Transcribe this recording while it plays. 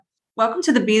Welcome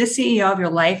to the Be the CEO of Your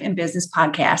Life and Business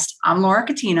podcast. I'm Laura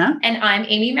Katina. And I'm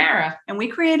Amy Mara. And we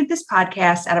created this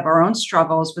podcast out of our own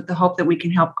struggles with the hope that we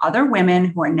can help other women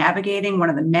who are navigating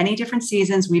one of the many different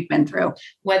seasons we've been through.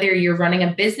 Whether you're running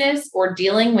a business or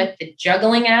dealing with the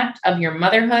juggling act of your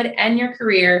motherhood and your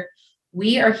career,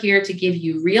 we are here to give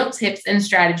you real tips and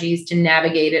strategies to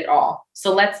navigate it all.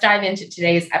 So let's dive into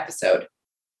today's episode.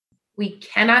 We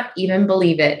cannot even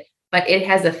believe it, but it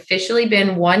has officially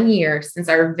been 1 year since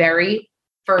our very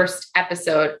first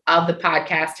episode of the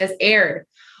podcast has aired.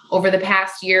 Over the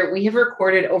past year, we have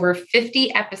recorded over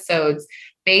 50 episodes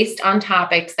based on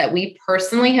topics that we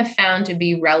personally have found to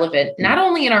be relevant, not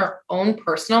only in our own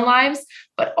personal lives,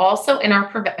 but also in our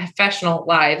professional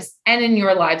lives and in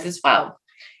your lives as well.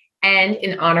 And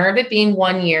in honor of it being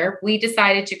 1 year, we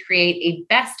decided to create a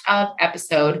best of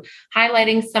episode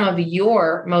highlighting some of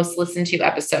your most listened to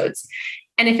episodes.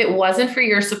 And if it wasn't for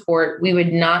your support, we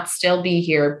would not still be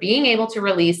here being able to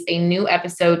release a new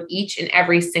episode each and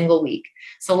every single week.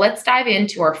 So let's dive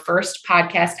into our first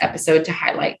podcast episode to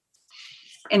highlight.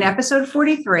 In episode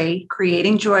 43,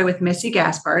 Creating Joy with Missy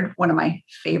Gaspard, one of my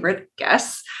favorite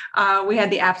guests, we had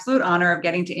the absolute honor of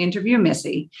getting to interview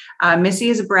Missy. Missy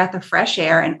is a breath of fresh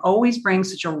air and always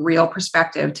brings such a real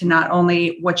perspective to not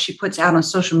only what she puts out on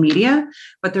social media,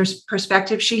 but the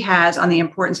perspective she has on the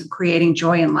importance of creating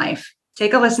joy in life.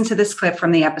 Take a listen to this clip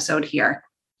from the episode here.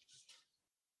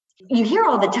 You hear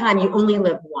all the time, you only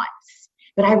live once,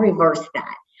 but I reverse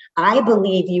that. I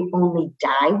believe you only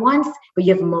die once, but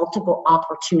you have multiple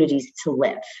opportunities to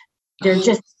live. They're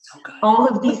just all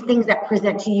of these things that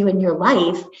present to you in your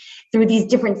life through these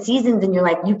different seasons in your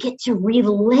life, you get to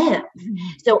relive.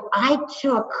 So I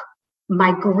took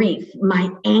my grief, my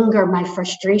anger, my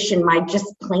frustration, my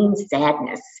just plain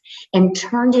sadness, and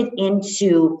turned it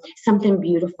into something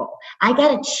beautiful. I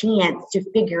got a chance to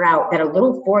figure out that a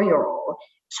little 4-year-old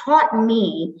taught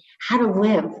me how to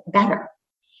live better.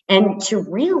 And to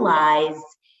realize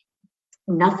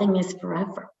nothing is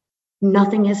forever.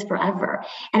 Nothing is forever.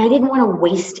 And I didn't want to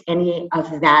waste any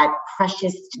of that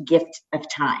precious gift of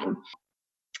time.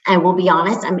 I will be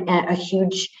honest, I'm a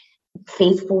huge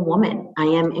faithful woman. I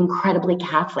am incredibly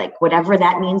Catholic. Whatever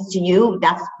that means to you,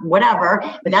 that's whatever,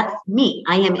 but that's me.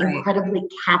 I am incredibly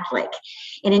Catholic.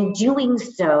 And in doing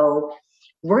so,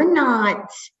 we're not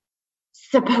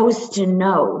supposed to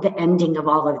know the ending of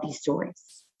all of these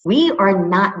stories. We are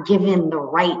not given the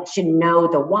right to know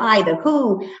the why, the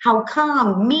who, how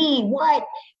come, me, what.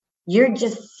 You're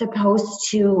just supposed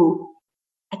to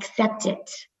accept it.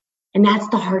 And that's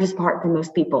the hardest part for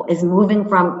most people, is moving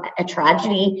from a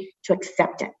tragedy to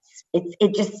acceptance.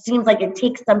 It just seems like it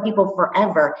takes some people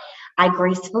forever. I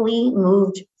gracefully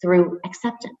moved through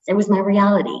acceptance. It was my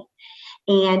reality.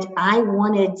 And I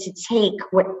wanted to take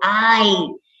what I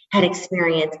had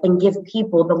experienced and give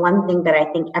people the one thing that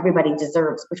I think everybody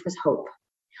deserves, which was hope.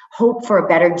 Hope for a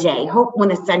better day. Hope when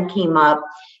the sun came up,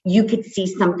 you could see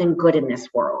something good in this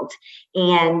world.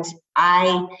 And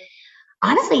I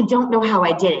honestly don't know how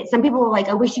I did it. Some people were like,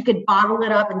 I wish you could bottle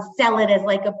it up and sell it as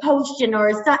like a potion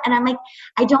or something. And I'm like,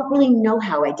 I don't really know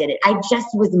how I did it. I just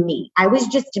was me. I was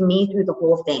just me through the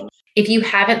whole thing. If you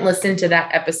haven't listened to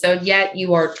that episode yet,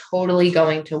 you are totally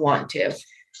going to want to.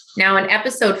 Now, in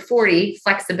episode 40,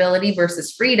 Flexibility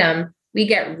versus Freedom, we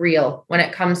get real when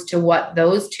it comes to what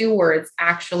those two words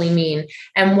actually mean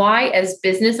and why, as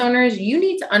business owners, you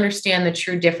need to understand the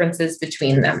true differences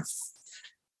between them.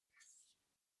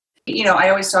 You know, I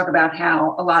always talk about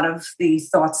how a lot of the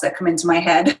thoughts that come into my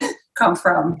head come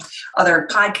from other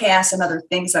podcasts and other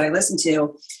things that I listen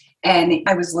to. And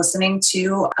I was listening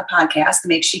to a podcast, the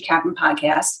Make She Happen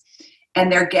podcast,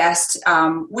 and their guest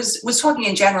was talking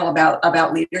in general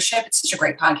about leadership. It's such a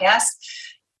great podcast.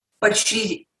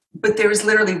 But there was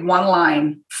literally one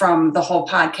line from the whole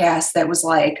podcast that was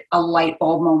like a light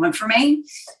bulb moment for me.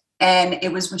 And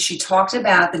it was when she talked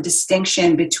about the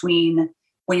distinction between,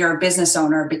 when you're a business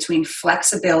owner, between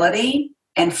flexibility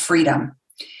and freedom.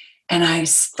 And I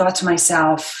thought to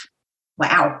myself,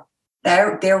 wow,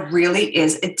 there really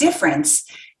is a difference.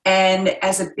 And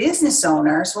as a business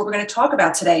owner, so what we're going to talk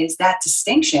about today is that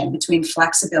distinction between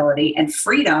flexibility and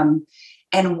freedom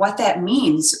and what that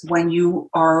means when you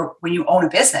own a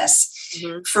business.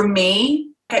 Mm-hmm. For me,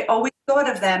 I always thought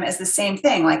of them as the same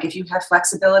thing. Like if you have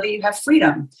flexibility, you have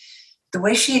freedom. The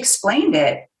way she explained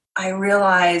it, I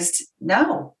realized,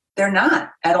 no, they're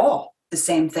not at all the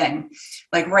same thing.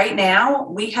 Like right now,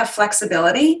 we have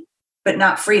flexibility, but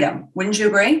not freedom. Wouldn't you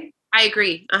agree? I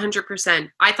agree 100%.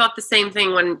 I thought the same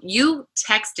thing when you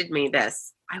texted me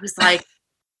this. I was like,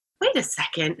 wait a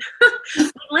second.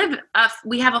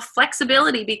 We have a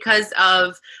flexibility because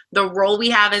of the role we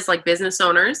have as like business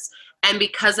owners And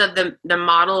because of the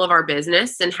model of our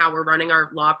business and how we're running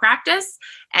our law practice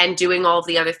and doing all of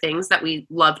the other things that we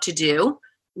love to do,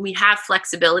 we have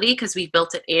flexibility because we've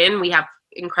built it in. We have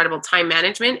incredible time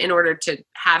management in order to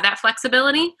have that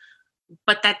flexibility.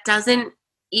 But that doesn't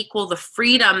equal the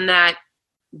freedom that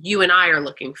you and I are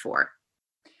looking for.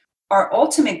 Our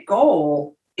ultimate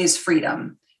goal is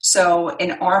freedom. So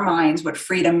in our minds, what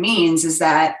freedom means is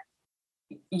that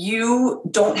you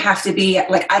don't have to be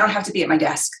like, I don't have to be at my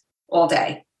desk all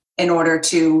day in order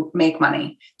to make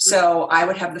money. So I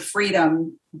would have the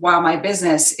freedom while my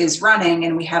business is running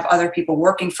and we have other people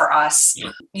working for us,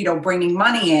 bringing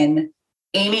money in.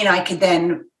 Amy and I could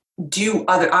then do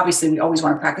obviously we always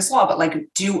want to practice law, but like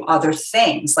do other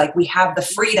things. Like we have the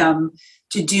freedom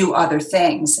to do other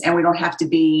things and we don't have to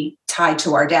be tied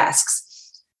to our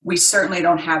desks. We certainly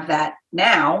don't have that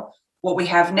now. What we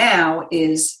have now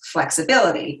is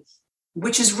flexibility,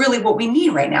 which is really what we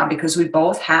need right now because we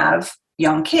both have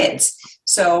young kids.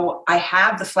 So I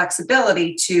have the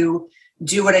flexibility to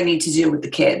do what I need to do with the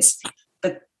kids,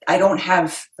 but I don't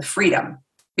have the freedom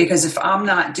because if I'm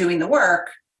not doing the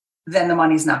work, then the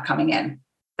money's not coming in.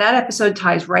 That episode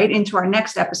ties right into our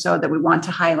next episode that we want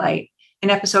to highlight. In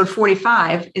episode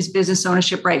 45, Is Business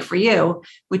Ownership Right for You?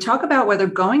 We talk about whether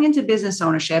going into business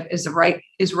ownership is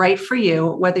right for you,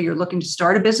 whether you're looking to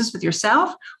start a business with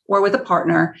yourself or with a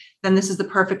partner, then this is the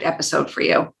perfect episode for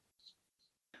you.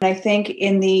 I think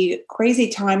in the crazy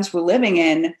times we're living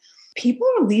in, people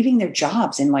are leaving their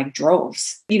jobs in like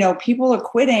droves. People are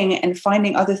quitting and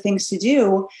finding other things to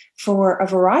do for a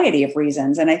variety of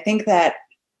reasons. And I think that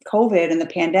COVID and the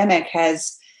pandemic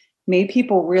has made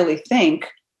people really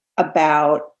think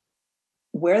about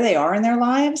where they are in their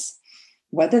lives,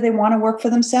 whether they want to work for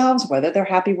themselves, whether they're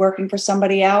happy working for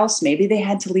somebody else. Maybe they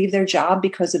had to leave their job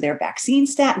because of their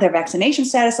their vaccination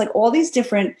status, like all these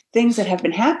different things that have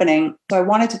been happening. So I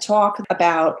wanted to talk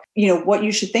about, what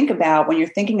you should think about when you're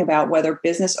thinking about whether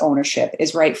business ownership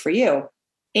is right for you.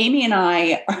 Amy and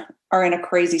I are in a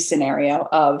crazy scenario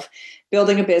of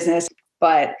building a business,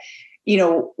 but,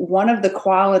 one of the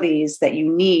qualities that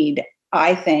you need,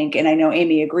 I think, and I know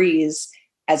Amy agrees,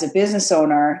 as a business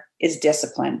owner is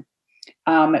discipline.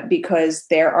 Because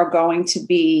there are going to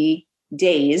be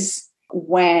days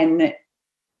when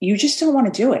you just don't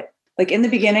want to do it. Like in the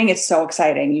beginning, it's so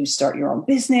exciting. You start your own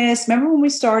business. Remember when we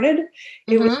started?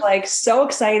 It was like so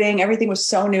exciting. Everything was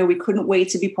so new. We couldn't wait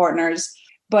to be partners.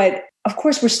 But of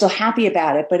course, we're still happy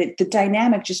about it. But the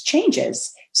dynamic just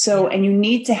changes. So, and you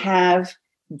need to have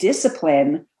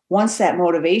discipline once that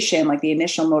motivation, like the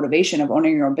initial motivation of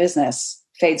owning your own business,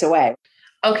 fades away.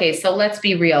 Okay, so let's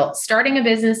be real. Starting a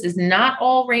business is not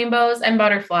all rainbows and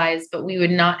butterflies, but we would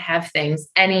not have things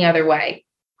any other way.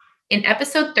 In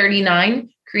episode 39,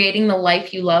 Creating the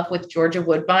Life You Love with Georgia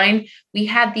Woodbine, we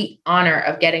had the honor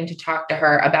of getting to talk to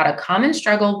her about a common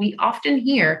struggle we often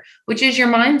hear, which is your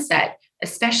mindset,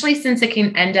 especially since it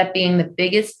can end up being the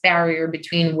biggest barrier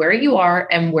between where you are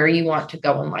and where you want to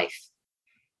go in life.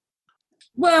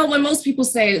 Well, when most people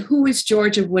say, who is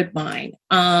Georgia Woodbine?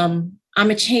 I'm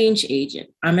a change agent.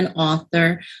 I'm an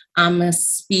author. I'm a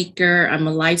speaker. I'm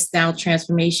a lifestyle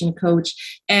transformation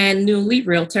coach and newly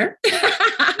realtor.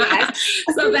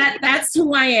 So that's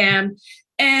who I am.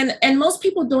 And most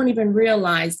people don't even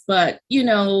realize, but,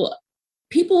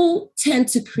 people tend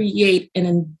to create an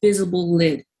invisible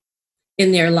lid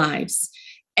in their lives.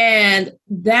 And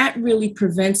that really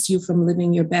prevents you from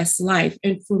living your best life.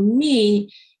 And for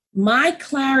me, my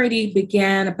clarity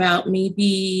began about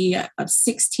maybe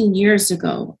 16 years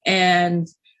ago. And,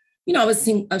 I was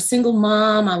a single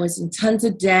mom. I was in tons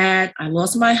of debt. I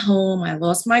lost my home. I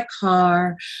lost my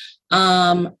car.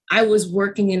 I was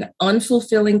working in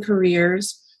unfulfilling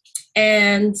careers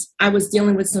and I was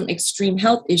dealing with some extreme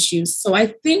health issues. So I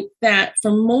think that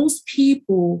for most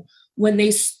people, when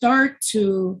they start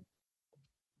to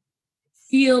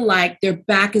feel like their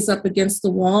back is up against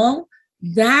the wall,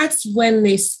 that's when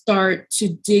they start to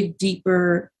dig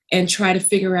deeper and try to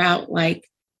figure out, like,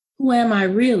 who am I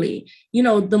really?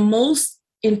 The most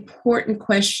important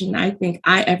question I think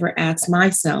I ever ask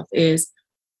myself is,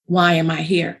 why am I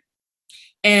here?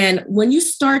 And when you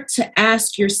start to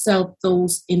ask yourself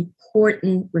those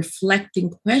important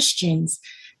reflecting questions,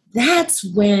 that's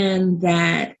when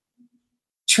that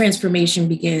transformation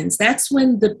begins. That's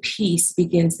when the peace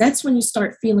begins. That's when you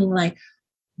start feeling like,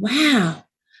 wow,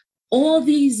 all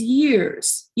these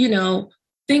years,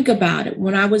 think about it.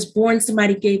 When I was born,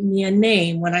 somebody gave me a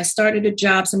name. When I started a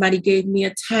job, somebody gave me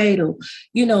a title.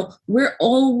 We're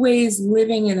always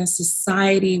living in a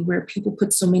society where people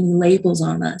put so many labels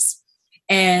on us.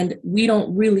 And we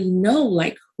don't really know,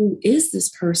 like, who is this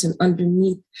person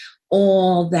underneath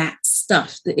all that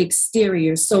stuff, the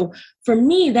exterior. So for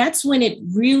me, that's when it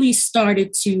really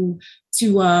started to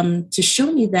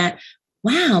show me that,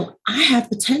 wow, I have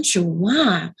potential.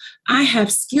 Wow, I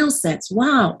have skill sets.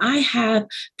 Wow, I have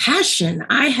passion.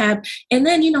 And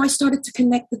then, I started to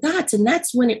connect the dots. And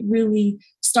that's when it really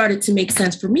started to make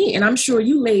sense for me. And I'm sure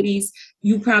you ladies,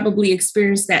 you probably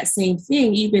experienced that same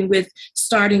thing, even with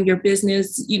starting your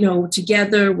business,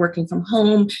 together, working from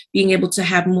home, being able to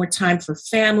have more time for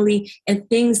family and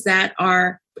things that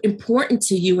are important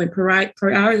to you and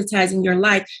prioritizing your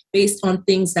life based on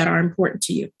things that are important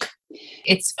to you.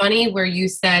 It's funny where you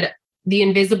said the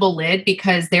invisible lid,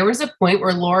 because there was a point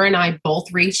where Laura and I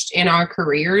both reached in our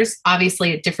careers,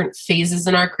 obviously at different phases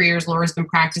in our careers. Laura's been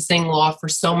practicing law for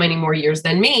so many more years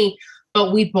than me,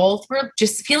 but we both were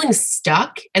just feeling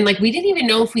stuck. And we didn't even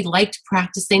know if we liked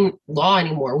practicing law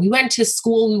anymore. We went to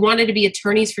school, we wanted to be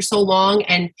attorneys for so long,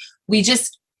 and we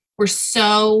just were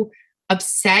so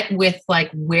upset with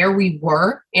where we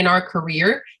were in our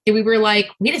career that we were like,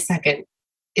 wait a second,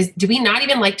 do we not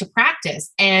even like to practice?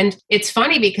 And it's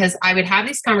funny because I would have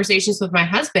these conversations with my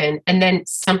husband, and then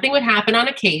something would happen on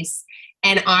a case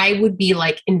and I would be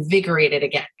invigorated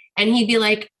again. And he'd be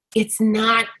like, it's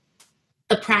not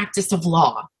the practice of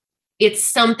law. It's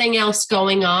something else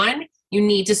going on. You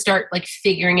need to start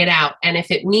figuring it out. And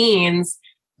if it means,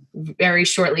 very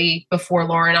shortly before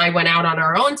Laura and I went out on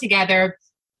our own together,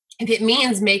 if it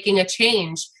means making a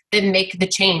change, then make the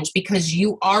change, because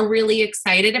you are really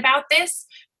excited about this.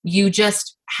 You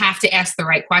just have to ask the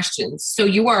right questions. So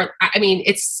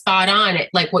it's spot on.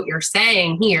 What you're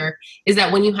saying here is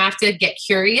that when you have to get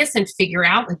curious and figure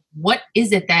out what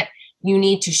is it that you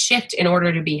need to shift in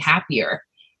order to be happier.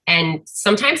 And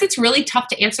sometimes it's really tough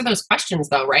to answer those questions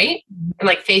though, right? And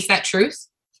face that truth.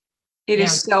 It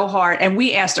is so hard. And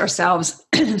we asked ourselves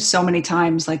so many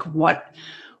times,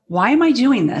 why am I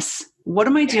doing this? What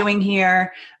am I doing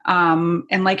here?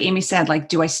 And like Amy said,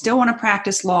 do I still want to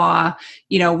practice law?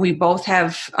 We both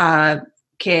have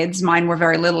kids. Mine were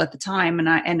very little at the time.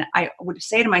 And I would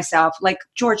say to myself,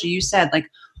 Georgia, you said,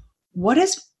 what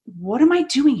am I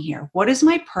doing here? What is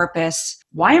my purpose?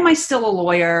 Why am I still a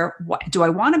lawyer? Do I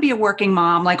want to be a working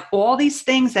mom? All these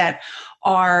things that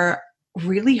are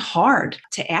really hard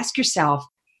to ask yourself.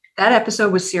 That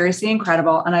episode was seriously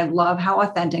incredible. And I love how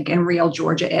authentic and real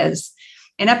Georgia is.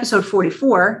 In episode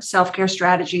 44, Self-Care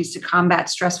Strategies to Combat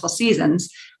Stressful Seasons,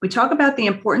 we talk about the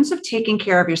importance of taking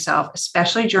care of yourself,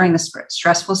 especially during the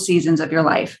stressful seasons of your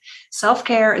life.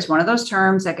 Self-care is one of those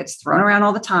terms that gets thrown around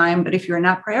all the time, but if you're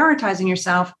not prioritizing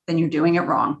yourself, then you're doing it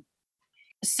wrong.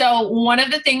 So one of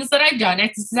the things that I've done,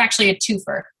 this is actually a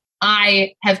twofer.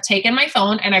 I have taken my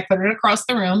phone and I put it across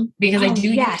the room because I do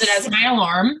use it as my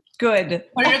alarm. Good.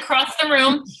 Put it across the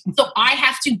room. So I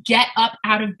have to get up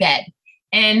out of bed.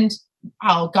 And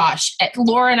oh gosh,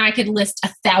 Laura and I could list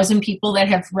 1,000 people that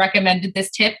have recommended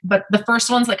this tip, but the first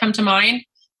ones that come to mind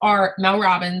are Mel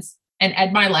Robbins and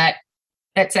Ed Milet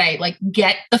that say,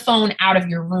 get the phone out of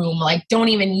your room, don't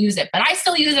even use it. But I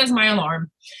still use it as my alarm.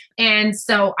 And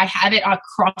so I have it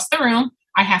across the room.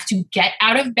 I have to get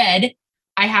out of bed.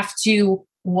 I have to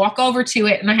walk over to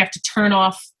it and I have to turn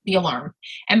off the alarm.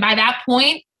 And by that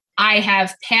point, I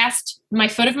have passed my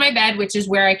foot of my bed, which is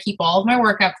where I keep all of my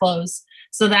workout clothes,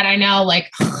 so that I know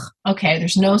okay,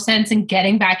 there's no sense in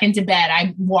getting back into bed.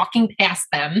 I'm walking past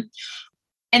them.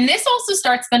 And this also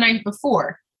starts the night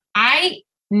before.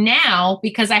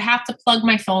 Because I have to plug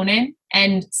my phone in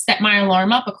and set my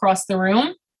alarm up across the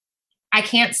room, I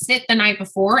can't sit the night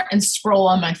before and scroll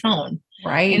on my phone.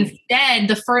 Right. Instead,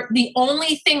 the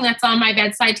only thing that's on my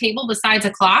bedside table besides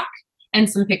a clock and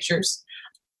some pictures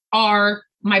are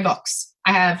my books.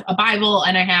 I have a Bible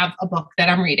and I have a book that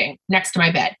I'm reading next to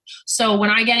my bed. So when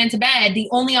I get into bed, the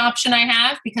only option I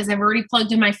have, because I've already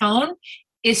plugged in my phone,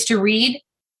 is to read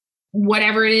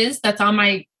whatever it is that's on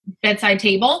my bedside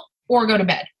table or go to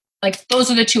bed. Those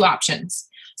are the two options.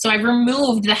 So I've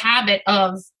removed the habit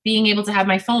of being able to have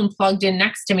my phone plugged in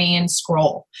next to me and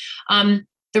scroll.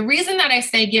 The reason that I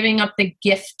say giving up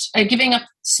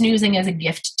snoozing as a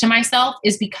gift to myself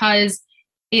is because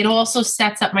it also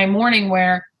sets up my morning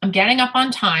where I'm getting up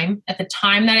on time at the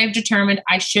time that I've determined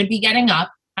I should be getting up.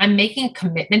 I'm making a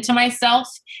commitment to myself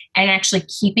and actually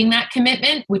keeping that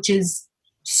commitment, which is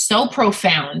so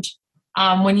profound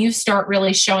when you start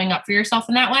really showing up for yourself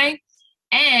in that way.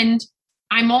 And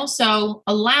I'm also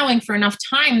allowing for enough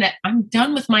time that I'm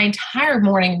done with my entire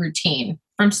morning routine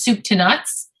from soup to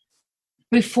nuts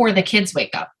before the kids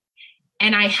wake up.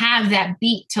 And I have that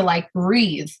beat to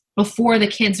breathe before the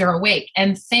kids are awake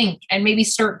and think and maybe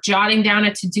start jotting down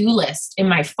a to-do list in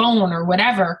my phone or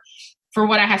whatever for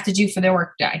what I have to do for the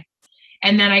workday.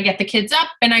 And then I get the kids up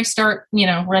and I start,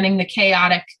 running the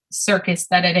chaotic circus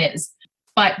that it is.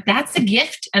 But that's a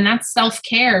gift and that's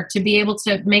self-care to be able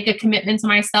to make a commitment to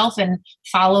myself and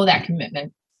follow that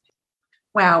commitment.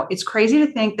 Wow, it's crazy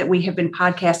to think that we have been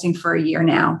podcasting for a year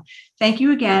now. Thank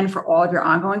you again for all of your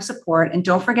ongoing support. And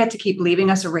don't forget to keep leaving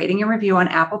us a rating and review on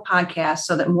Apple Podcasts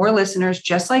so that more listeners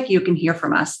just like you can hear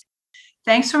from us.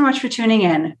 Thanks so much for tuning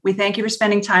in. We thank you for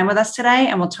spending time with us today,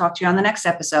 and we'll talk to you on the next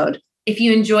episode. If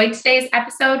you enjoyed today's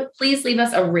episode, please leave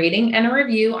us a rating and a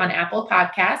review on Apple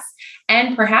Podcasts,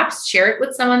 and perhaps share it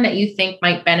with someone that you think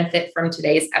might benefit from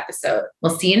today's episode.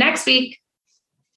 We'll see you next week.